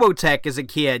watched Robotech as a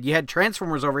kid. You had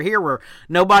Transformers over here where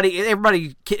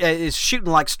everybody is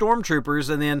shooting like stormtroopers,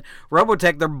 and then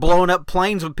Robotech, they're blowing up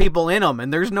planes with people in them,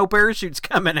 and there's no parachutes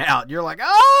coming out. You're like,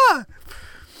 ah!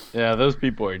 Yeah, those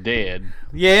people are dead.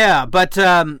 Yeah, but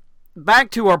back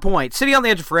to our point. City on the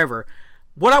Edge of Forever,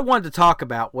 what I wanted to talk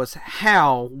about was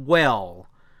how well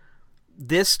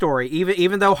this story,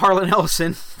 even though Harlan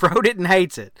Ellison wrote it and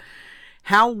hates it,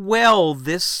 how well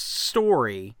this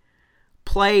story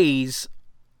plays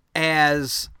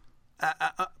as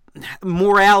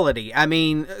morality. I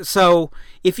mean, so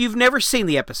if you've never seen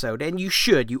the episode, and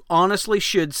you honestly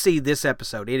should see this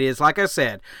episode. It is, like I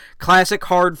said, classic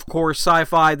hardcore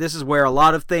sci-fi. This is where a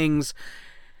lot of things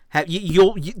have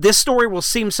this story will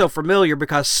seem so familiar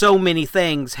because so many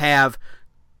things have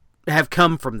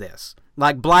come from this.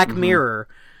 Like Black Mirror,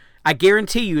 I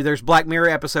guarantee you there's Black Mirror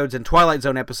episodes and Twilight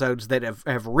Zone episodes that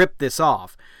have ripped this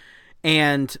off.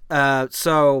 And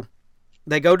so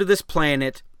they go to this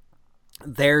planet.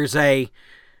 There's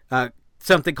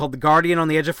something called the Guardian on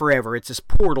the Edge of Forever. It's this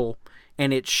portal,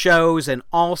 and it shows, and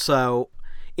also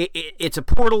it's a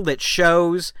portal that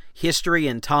shows history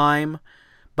and time,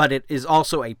 but it is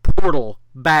also a portal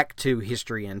back to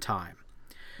history and time.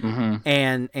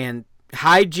 And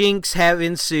hijinks have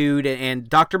ensued, and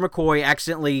Dr. McCoy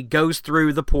accidentally goes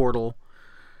through the portal,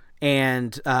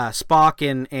 and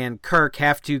Spock and Kirk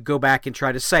have to go back and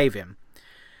try to save him.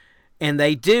 And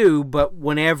they do, but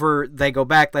whenever they go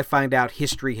back, they find out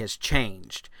history has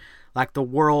changed. Like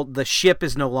the ship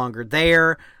is no longer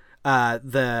there.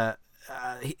 They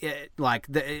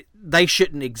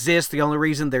shouldn't exist. The only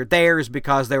reason they're there is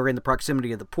because they were in the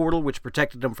proximity of the portal, which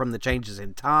protected them from the changes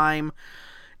in time.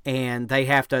 And they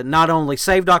have to not only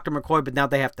save Dr. McCoy, but now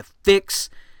they have to fix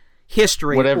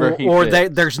history,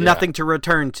 there's nothing to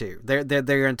return to.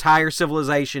 Their entire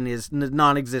civilization is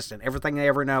non-existent. Everything they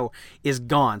ever know is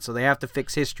gone, so they have to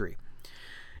fix history.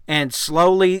 And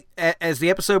slowly, as the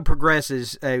episode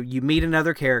progresses, you meet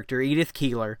another character, Edith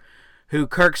Keeler, who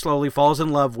Kirk slowly falls in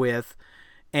love with,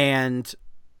 and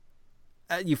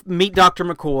you meet Dr.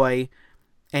 McCoy,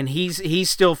 and he's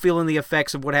still feeling the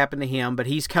effects of what happened to him, but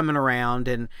he's coming around,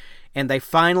 and they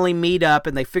finally meet up,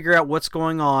 and they figure out what's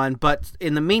going on. But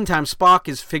in the meantime, Spock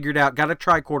has figured out, got a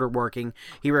tricorder working.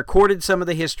 He recorded some of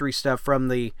the history stuff from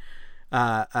the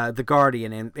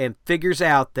Guardian, and figures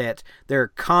out that there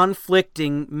are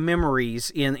conflicting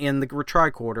memories in the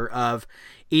tricorder of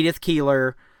Edith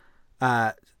Keeler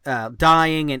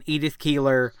dying, and Edith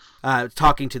Keeler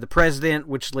talking to the president,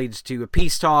 which leads to a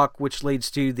peace talk, which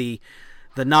leads to the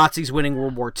Nazis winning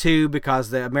World War II because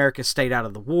the America stayed out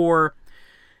of the war.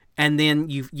 And then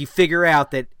you figure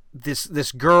out that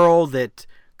this girl that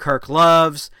Kirk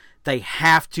loves, they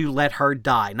have to let her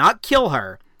die. Not kill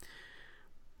her,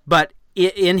 but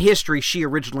in history, she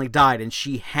originally died, and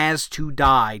she has to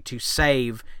die to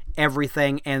save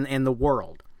everything and the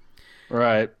world.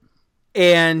 Right.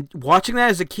 And watching that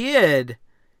as a kid,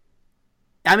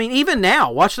 I mean, even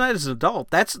now, watching that as an adult,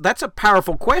 that's a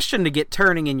powerful question to get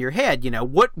turning in your head.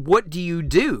 What do you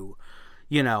do?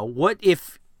 What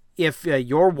if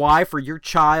your wife or your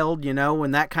child,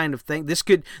 and that kind of thing,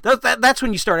 that's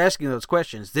when you start asking those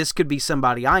questions. This could be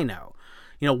somebody I know.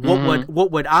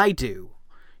 What would I do?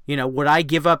 Would I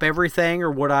give up everything,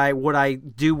 or would I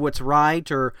do what's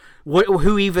right, or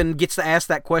who even gets to ask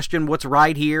that question? What's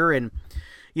right here? And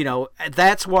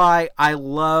that's why I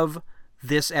love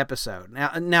this episode.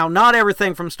 Now, not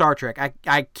everything from Star Trek.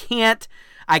 I can't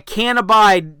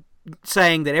abide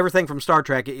saying that everything from Star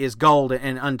Trek is gold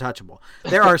and untouchable.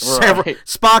 There are several. Right.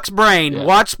 Spock's brain. Yeah.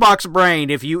 Watch Spock's brain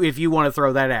if you want to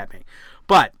throw that at me.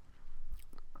 But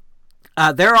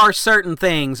there are certain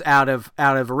things out of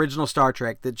original Star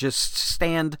Trek that just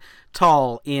stand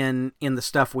tall in the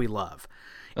stuff we love.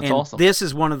 That's and awesome. This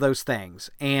is one of those things,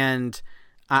 and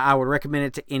I would recommend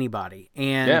it to anybody.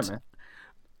 And Yeah, man.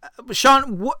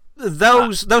 Sean,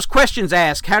 those questions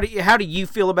asked, how do you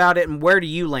feel about it, and where do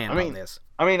you land on this?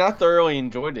 I thoroughly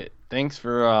enjoyed it. Thanks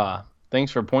for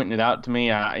pointing it out to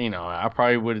me. I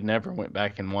probably would have never went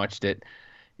back and watched it.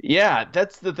 Yeah,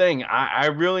 that's the thing. I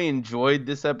really enjoyed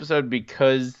this episode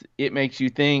because it makes you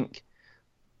think.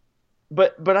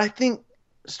 But I think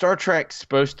Star Trek's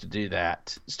supposed to do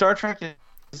that. Star Trek is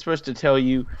supposed to tell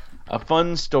you a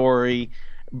fun story,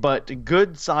 but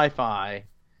good sci-fi,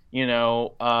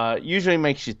 usually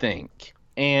makes you think.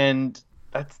 And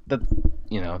that's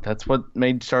what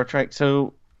made Star Trek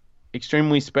so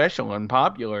extremely special and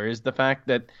popular, is the fact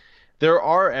that there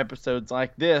are episodes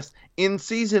like this in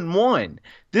season 1.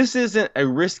 This isn't a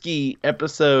risky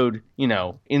episode,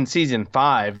 in season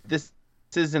 5. This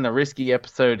isn't a risky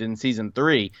episode in season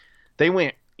 3. They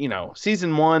went,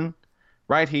 season 1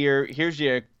 right here. Here's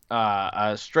your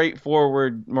a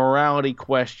straightforward morality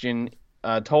question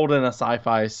told in a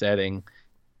sci-fi setting,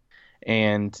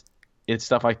 and it's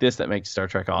stuff like this that makes Star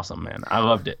Trek awesome, man. I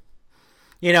loved it.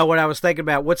 What I was thinking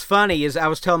about, what's funny is I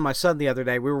was telling my son the other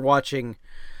day, we were watching,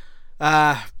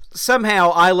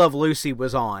 somehow I Love Lucy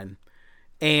was on,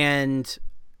 and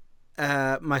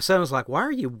my son was like, why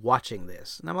are you watching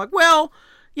this? And I'm like, well,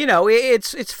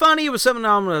 it's funny. It was something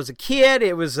on when I was a kid.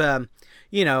 It was,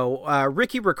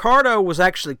 Ricky Ricardo was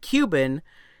actually Cuban,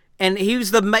 and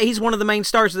he's one of the main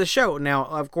stars of the show. Now,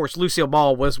 of course, Lucille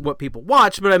Ball was what people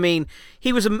watched, but I mean,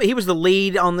 he was the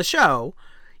lead on the show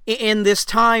in this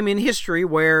time in history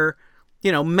where,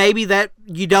 maybe that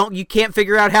you can't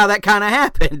figure out how that kind of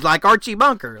happened, like Archie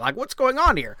Bunker, like what's going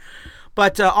on here.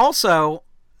 But also,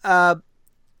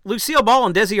 Lucille Ball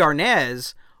and Desi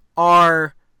Arnaz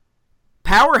are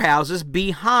powerhouses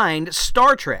behind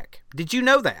Star Trek. Did you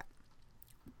know that?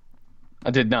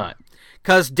 I did not.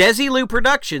 Because Desilu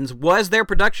Productions was their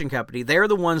production company. They're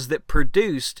the ones that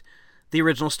produced the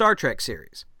original Star Trek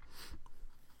series.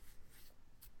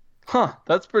 Huh,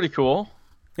 that's pretty cool.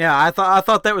 Yeah, I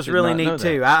thought that was really neat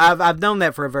too. I've known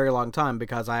that for a very long time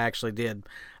because I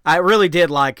really did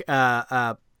like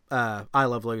I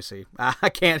Love Lucy. I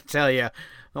can't tell you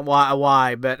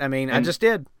why, but I mean, I just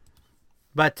did.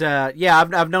 But yeah,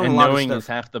 I've known a lot of stuff. Knowing is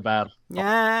half the battle.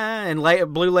 Yeah, and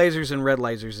blue lasers and red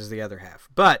lasers is the other half.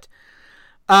 But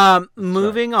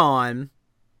moving on,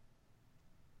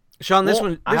 Sean, this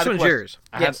one's yours.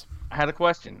 Yes, I had a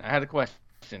question.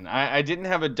 I didn't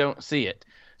have a don't see it.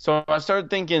 So I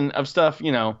started thinking of stuff,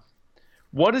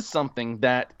 what is something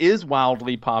that is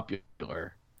wildly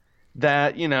popular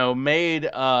that, made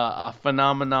a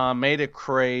phenomenon, made a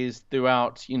craze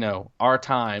throughout, our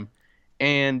time,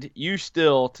 and you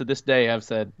still to this day have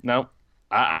said, nope,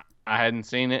 I hadn't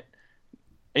seen it.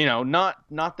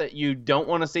 Not that you don't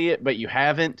want to see it, but you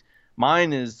haven't.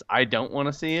 Mine is I don't want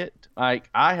to see it. Like,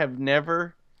 I have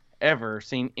never, ever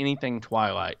seen anything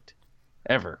Twilight.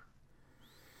 Ever.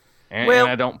 And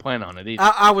I don't plan on it either.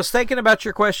 I was thinking about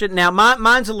your question. Now,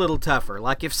 mine's a little tougher.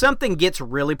 Like, if something gets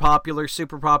really popular,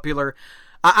 super popular,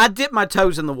 I dip my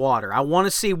toes in the water. I want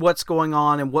to see what's going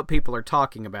on and what people are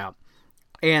talking about.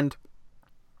 And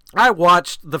I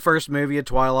watched the first movie of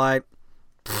Twilight.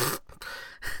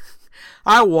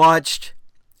 I watched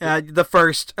the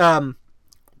first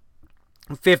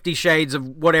 50 Shades of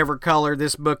whatever color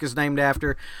this book is named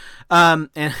after, and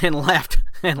laughed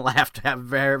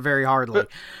very, very hardly.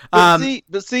 But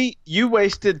see, you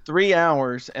wasted 3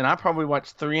 hours, and I probably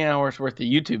watched 3 hours worth of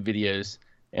YouTube videos,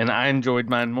 and I enjoyed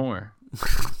mine more.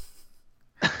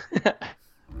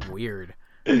 Weird.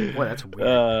 Boy, that's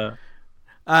weird.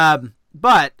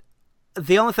 But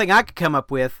the only thing I could come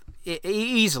up with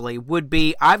easily would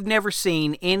be I've never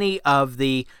seen any of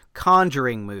the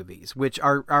Conjuring movies, which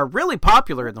are really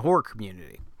popular in the horror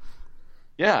community.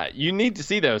 Yeah, you need to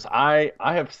see those. I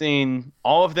have seen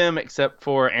all of them except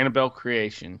for Annabelle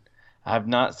Creation. I have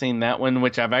not seen that one,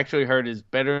 which I've actually heard is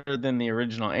better than the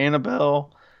original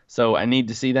Annabelle, so I need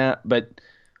to see that. But,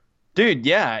 dude,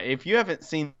 yeah, if you haven't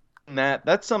seen that,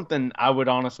 that's something I would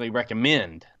honestly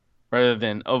recommend rather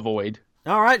than avoid.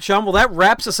 All right, Sean, well, that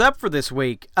wraps us up for this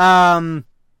week. I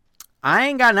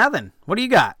ain't got nothing. What do you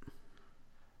got?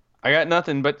 I got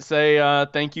nothing but to say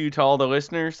thank you to all the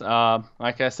listeners.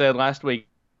 Like I said last week,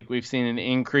 we've seen an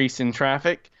increase in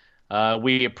traffic.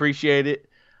 We appreciate it.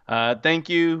 Thank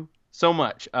you. so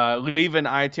much. Leave an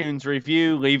iTunes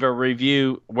review. Leave a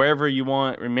review wherever you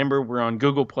want. Remember, we're on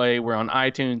Google Play. We're on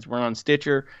iTunes. We're on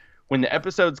Stitcher. When the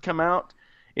episodes come out,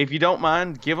 if you don't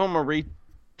mind, give them a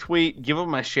retweet. Give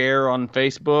them a share on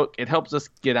Facebook. It helps us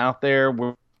get out there.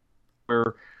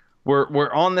 We're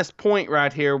on this point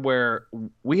right here where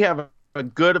we have a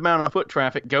good amount of foot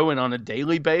traffic going on a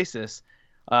daily basis.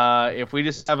 If we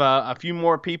just have a few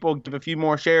more people, give a few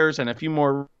more shares and a few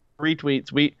more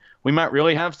retweets, we might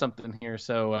really have something here.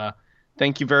 So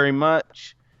thank you very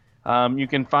much. You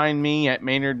can find me at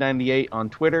Maynard98 on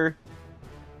Twitter,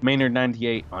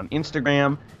 Maynard98 on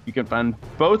Instagram. You can find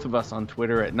both of us on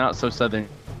Twitter at Not So Southern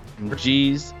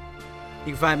G's.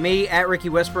 You can find me at Ricky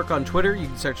Westbrook on Twitter. You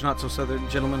can search Not So Southern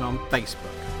Gentleman on Facebook.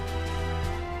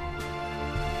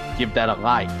 Give that a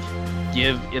like.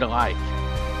 Give it a like.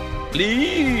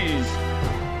 Please.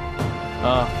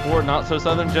 For Not So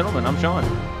Southern Gentleman, I'm Sean.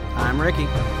 I'm Ricky.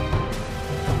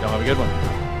 Y'all have a good one.